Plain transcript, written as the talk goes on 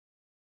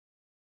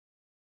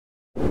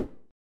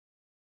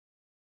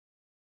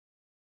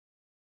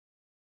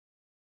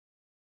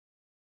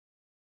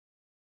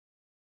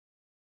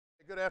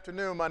Good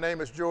afternoon. My name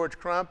is George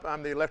Crump.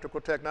 I'm the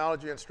electrical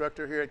technology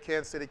instructor here at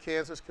Kansas City,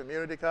 Kansas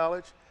Community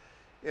College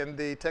in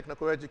the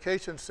Technical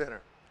Education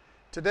Center.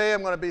 Today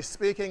I'm going to be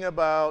speaking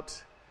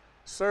about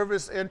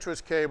service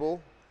interest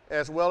cable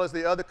as well as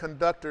the other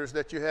conductors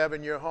that you have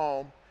in your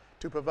home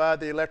to provide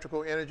the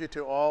electrical energy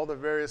to all the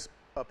various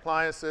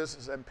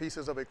appliances and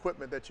pieces of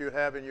equipment that you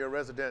have in your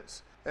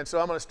residence. And so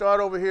I'm going to start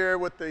over here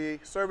with the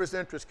service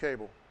interest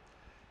cable.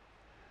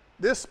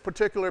 This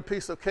particular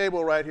piece of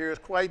cable right here is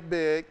quite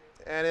big,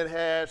 and it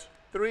has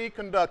 3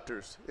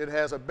 conductors. It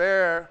has a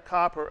bare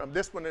copper,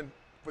 this one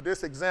for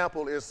this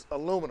example is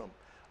aluminum.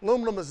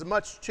 Aluminum is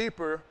much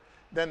cheaper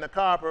than the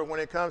copper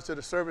when it comes to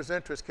the service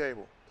interest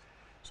cable.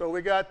 So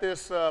we got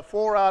this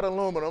 4-aught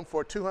aluminum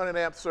for 200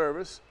 amp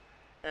service,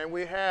 and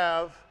we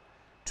have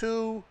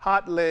 2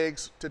 hot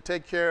legs to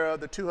take care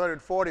of the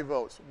 240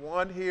 volts.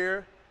 One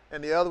here,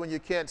 and the other one you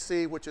can't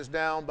see, which is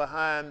down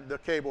behind the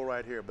cable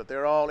right here, but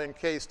they're all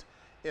encased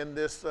in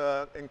this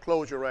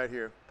enclosure right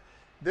here.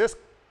 This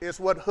is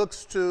what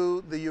hooks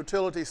to the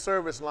utility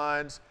service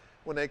lines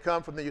when they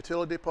come from the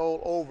utility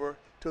pole over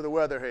to the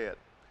weatherhead.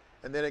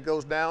 And then it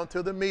goes down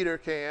to the meter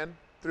can,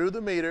 through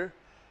the meter,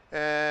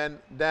 and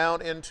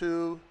down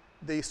into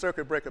the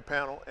circuit breaker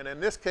panel. And in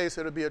this case,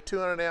 it'll be a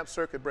 200 amp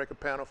circuit breaker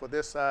panel for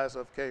this size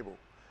of cable.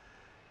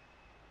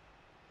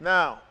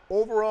 Now,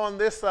 over on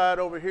this side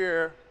over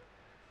here,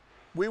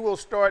 we will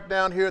start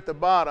down here at the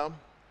bottom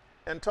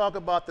and talk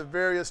about the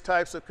various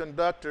types of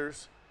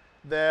conductors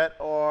that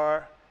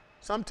are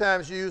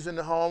sometimes used in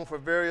the home for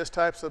various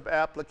types of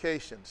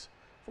applications.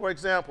 For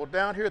example,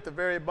 down here at the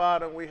very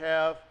bottom, we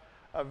have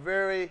a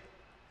very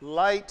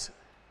light,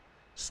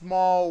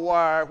 small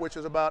wire, which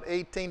is about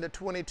 18 to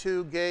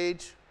 22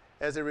 gauge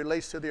as it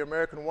relates to the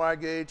American wire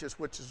gauge,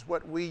 which is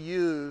what we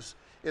use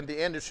in the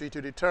industry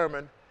to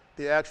determine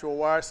the actual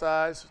wire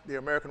size, the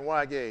American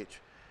wire gauge.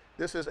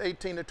 This is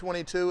 18 to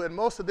 22, and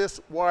most of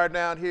this wire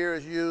down here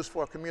is used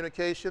for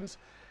communications.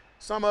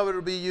 Some of it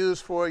will be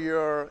used for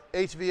your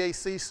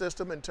HVAC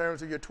system in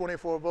terms of your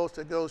 24 volts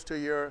that goes to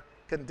your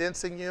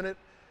condensing unit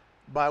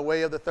by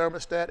way of the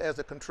thermostat as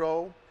a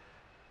control.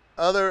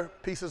 Other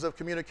pieces of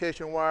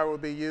communication wire will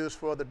be used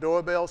for the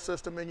doorbell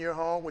system in your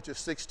home, which is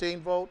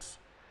 16 volts.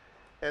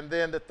 And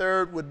then the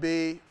third would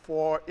be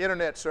for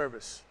internet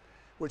service,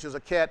 which is a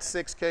Cat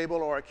 6 cable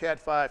or a Cat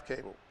 5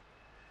 cable.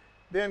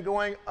 Then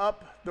going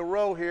up the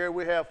row here,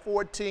 we have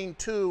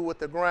 14.2 with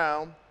the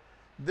ground.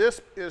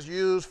 This is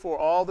used for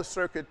all the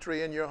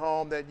circuitry in your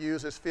home that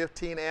uses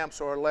 15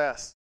 amps or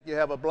less. You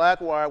have a black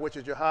wire, which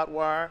is your hot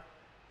wire,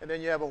 and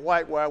then you have a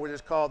white wire, which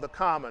is called the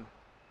common,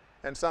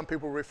 and some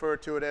people refer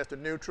to it as the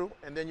neutral.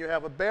 And then you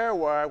have a bare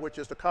wire, which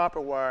is the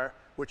copper wire,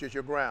 which is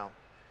your ground.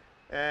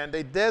 And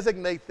they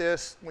designate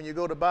this, when you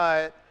go to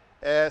buy it,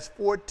 as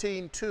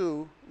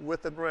 14.2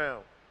 with the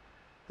ground.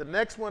 The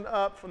next one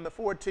up from the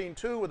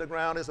 14.2 with the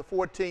ground is a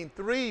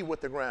 14.3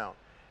 with the ground.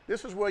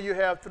 This is where you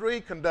have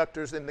 3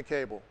 conductors in the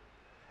cable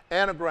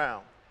and a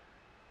ground.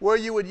 Where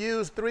you would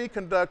use 3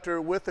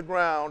 conductor with the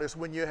ground is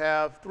when you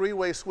have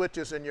 3-way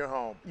switches in your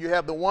home. You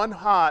have the one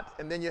hot,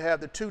 and then you have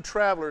the 2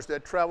 travelers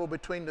that travel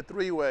between the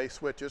 3-way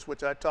switches,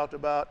 which I talked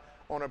about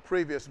on a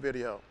previous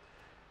video.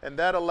 And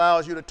that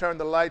allows you to turn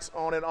the lights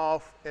on and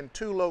off in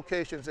 2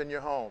 locations in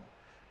your home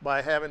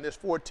by having this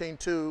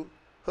 14.2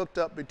 hooked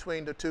up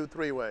between the 2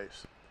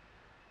 3-ways.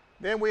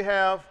 Then we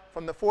have,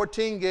 from the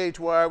 14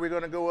 gauge wire, we're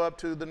going to go up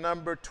to the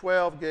number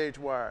 12 gauge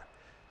wire.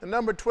 The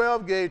number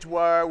 12 gauge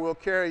wire will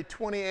carry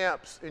 20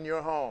 amps in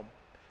your home.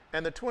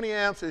 And the 20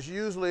 amps is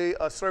usually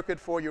a circuit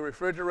for your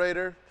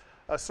refrigerator,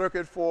 a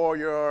circuit for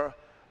your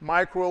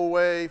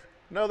microwave.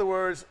 In other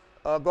words,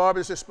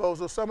 garbage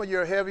disposal. Some of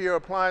your heavier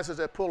appliances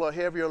that pull a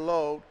heavier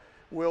load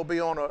will be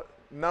on a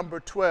number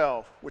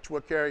 12, which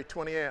will carry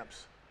 20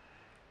 amps.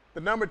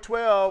 The number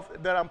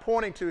 12 that I'm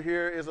pointing to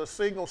here is a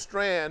single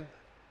strand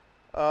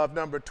of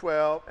number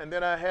 12, and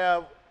then I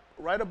have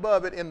right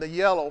above it in the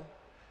yellow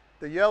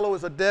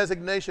is a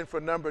designation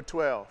for number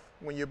 12.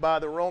 When you buy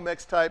the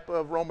Romex type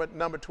of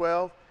number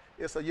 12,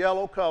 it's a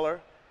yellow color,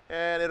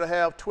 and it'll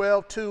have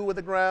 12.2 with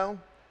the ground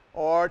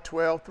or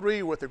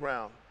 12.3 with the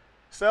ground.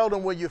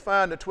 Seldom will you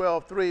find the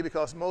 12.3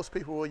 because most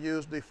people will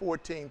use the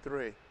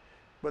 14.3.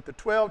 But the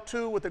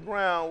 12.2 with the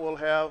ground will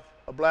have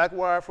a black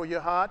wire for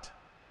your hot,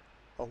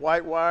 a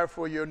white wire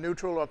for your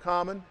neutral or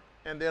common,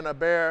 and then a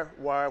bare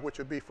wire, which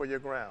would be for your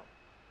ground.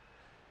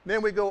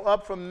 Then we go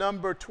up from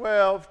number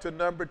 12 to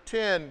number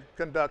 10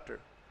 conductor.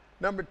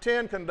 Number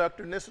 10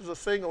 conductor, and this is a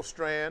single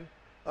strand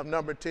of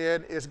number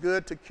 10, is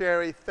good to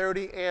carry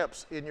 30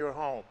 amps in your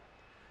home.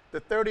 The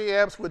 30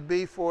 amps would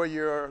be for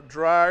your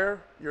dryer,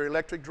 your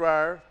electric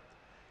dryer.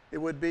 It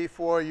would be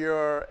for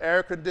your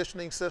air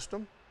conditioning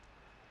system,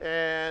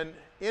 and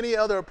any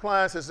other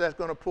appliances that's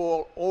going to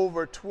pull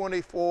over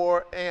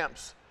 24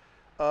 amps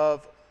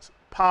of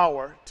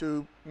power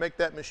to make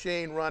that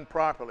machine run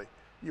properly.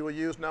 You will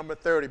use number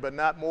 30, but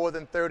not more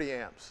than 30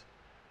 amps.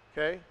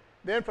 Okay?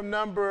 Then from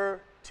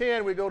number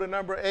 10, we go to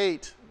number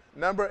 8.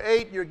 Number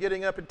 8, you're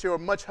getting up into a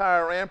much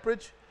higher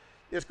amperage.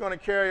 It's going to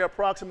carry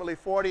approximately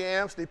 40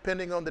 amps,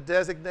 depending on the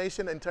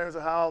designation in terms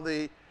of how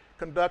the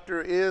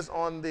conductor is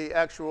on the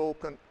actual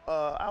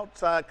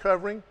outside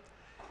covering.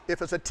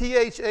 If it's a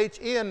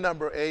THHN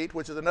number 8,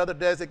 which is another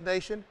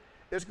designation,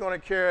 it's going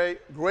to carry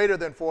greater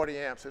than 40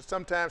 amps. It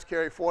sometimes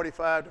carry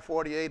 45 to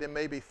 48 and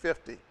maybe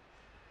 50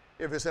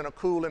 if it's in a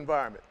cool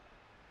environment.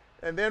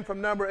 And then from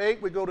number 8,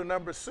 we go to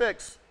number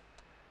 6.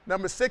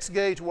 Number 6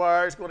 gauge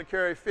wire is going to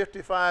carry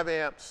 55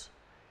 amps.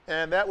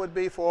 And that would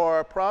be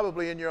for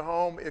probably in your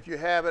home if you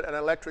have it, an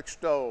electric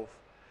stove.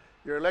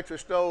 Your electric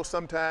stove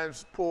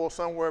sometimes pulls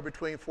somewhere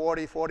between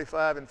 40,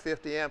 45, and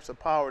 50 amps of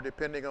power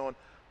depending on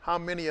how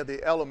many of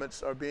the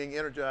elements are being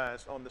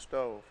energized on the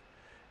stove.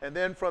 And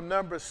then from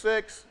number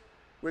 6,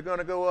 we're going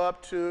to go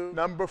up to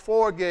number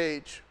 4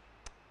 gauge.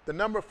 The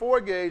number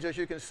 4 gauge, as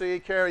you can see,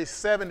 carries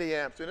 70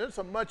 amps, and it's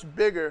a much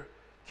bigger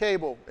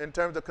cable in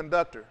terms of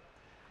conductor.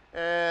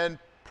 And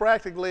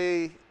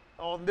practically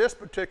on this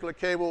particular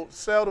cable,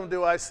 seldom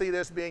do I see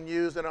this being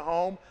used in a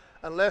home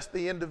unless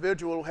the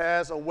individual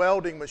has a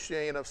welding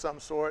machine of some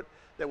sort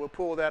that will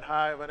pull that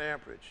high of an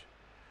amperage.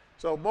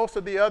 So most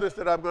of the others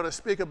that I'm going to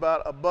speak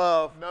about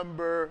above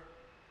number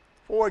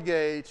 4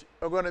 gauge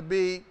are going to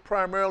be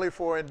primarily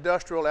for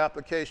industrial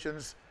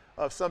applications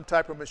of some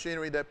type of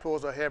machinery that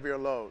pulls a heavier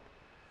load.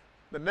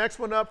 The next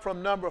one up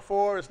from number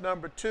 4 is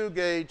number 2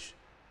 gauge,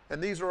 and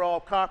these are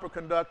all copper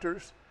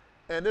conductors.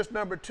 And this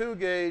number 2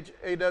 gauge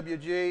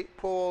AWG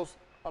pulls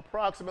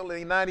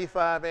approximately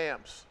 95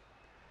 amps.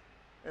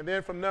 And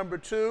then from number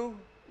 2,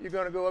 you're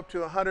going to go up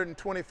to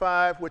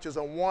 125, which is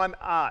a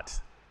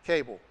 1/0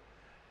 cable.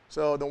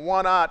 So the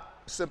 1/0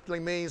 simply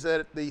means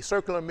that the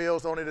circular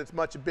mills on it is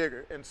much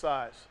bigger in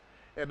size.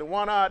 And the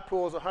 1/0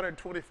 pulls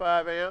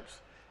 125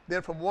 amps.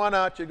 Then from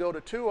 1/0 you go to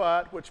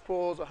 2/0, which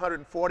pulls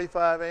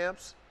 145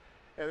 amps.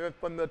 And then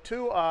from the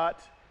 2/0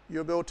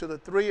 you'll go to the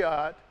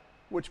 3/0,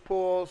 which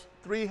pulls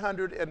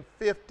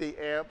 350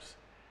 amps.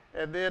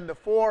 And then the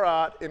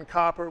 4/0 in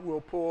copper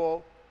will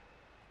pull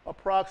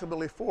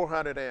approximately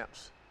 400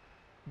 amps.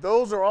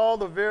 Those are all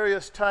the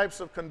various types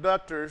of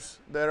conductors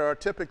that are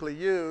typically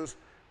used.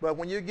 But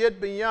when you get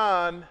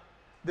beyond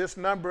this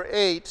number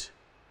 8,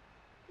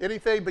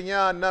 anything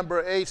beyond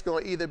number 8 is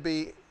going to either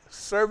be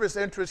service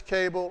interest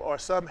cable or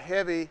some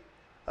heavy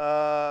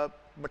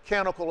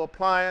mechanical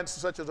appliance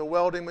such as a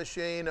welding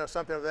machine or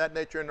something of that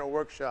nature in a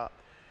workshop.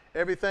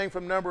 Everything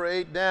from number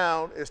 8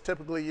 down is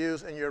typically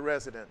used in your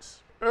residence.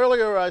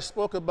 Earlier I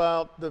spoke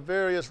about the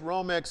various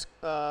Romex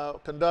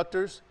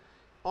conductors.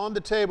 On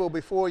the table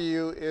before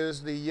you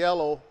is the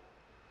yellow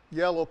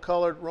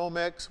colored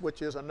Romex,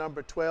 which is a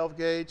number 12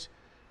 gauge.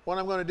 What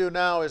I'm going to do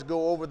now is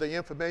go over the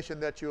information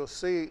that you'll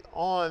see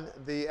on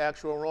the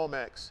actual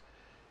Romex.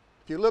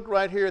 If you look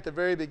right here at the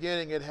very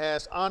beginning, it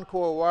has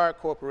Encore Wire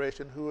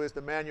Corporation, who is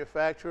the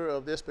manufacturer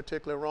of this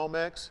particular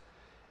Romex.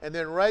 And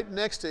then right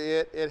next to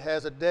it, it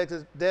has a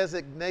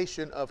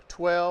designation of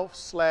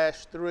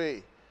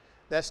 12/3.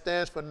 That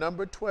stands for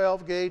number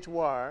 12 gauge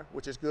wire,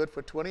 which is good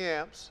for 20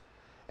 amps.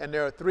 And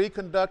there are 3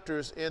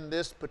 conductors in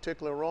this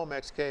particular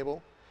Romex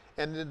cable.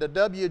 And then the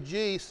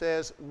WG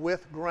says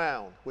with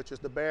ground, which is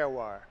the bare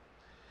wire.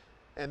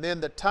 And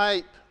then the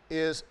type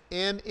is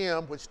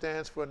NM, which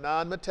stands for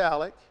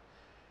non-metallic.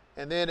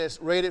 And then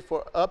it's rated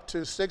for up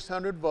to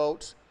 600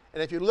 volts.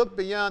 And if you look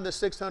beyond the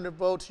 600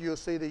 volts, you'll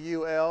see the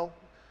UL,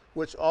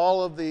 which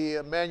all of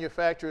the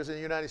manufacturers in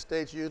the United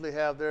States usually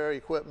have their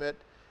equipment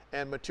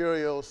and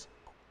materials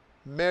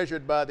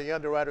measured by the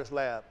Underwriters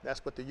Lab.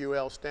 That's what the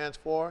UL stands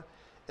for.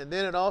 And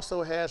then it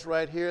also has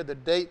right here the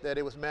date that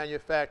it was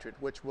manufactured,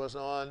 which was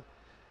on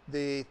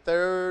the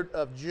 3rd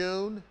of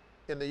June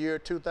in the year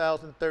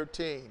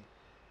 2013.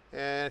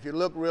 And if you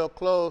look real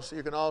close,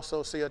 you can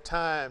also see a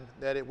time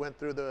that it went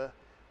through the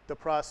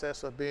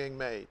process of being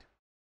made.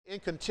 In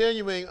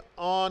continuing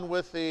on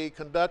with the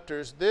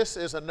conductors, this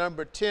is a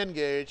number 10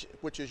 gauge,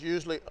 which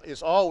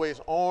is always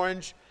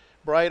orange,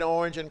 bright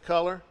orange in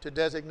color to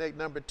designate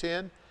number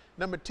 10.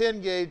 Number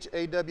 10 gauge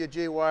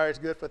AWG wire is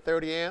good for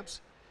 30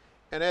 amps.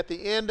 And at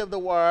the end of the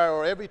wire,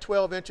 or every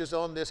 12 inches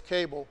on this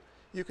cable,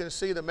 you can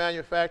see the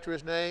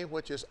manufacturer's name,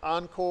 which is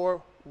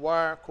Encore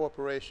Wire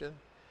Corporation.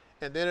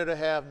 And then it'll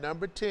have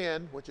number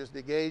 10, which is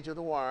the gauge of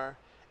the wire.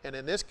 And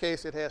in this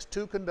case, it has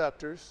 2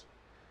 conductors.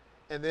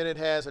 And then it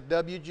has a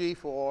WG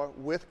for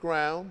with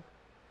ground.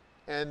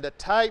 And the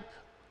type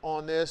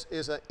on this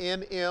is an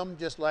NM,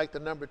 just like the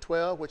number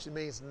 12, which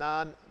means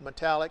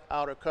non-metallic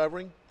outer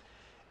covering.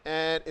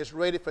 And it's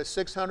rated for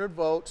 600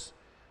 volts,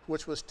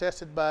 which was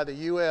tested by the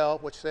UL,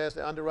 which says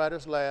the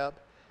Underwriters Lab.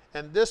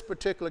 And this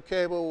particular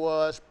cable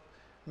was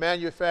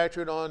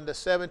manufactured on the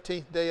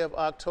 17th day of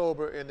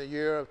October in the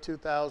year of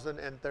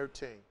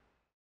 2013.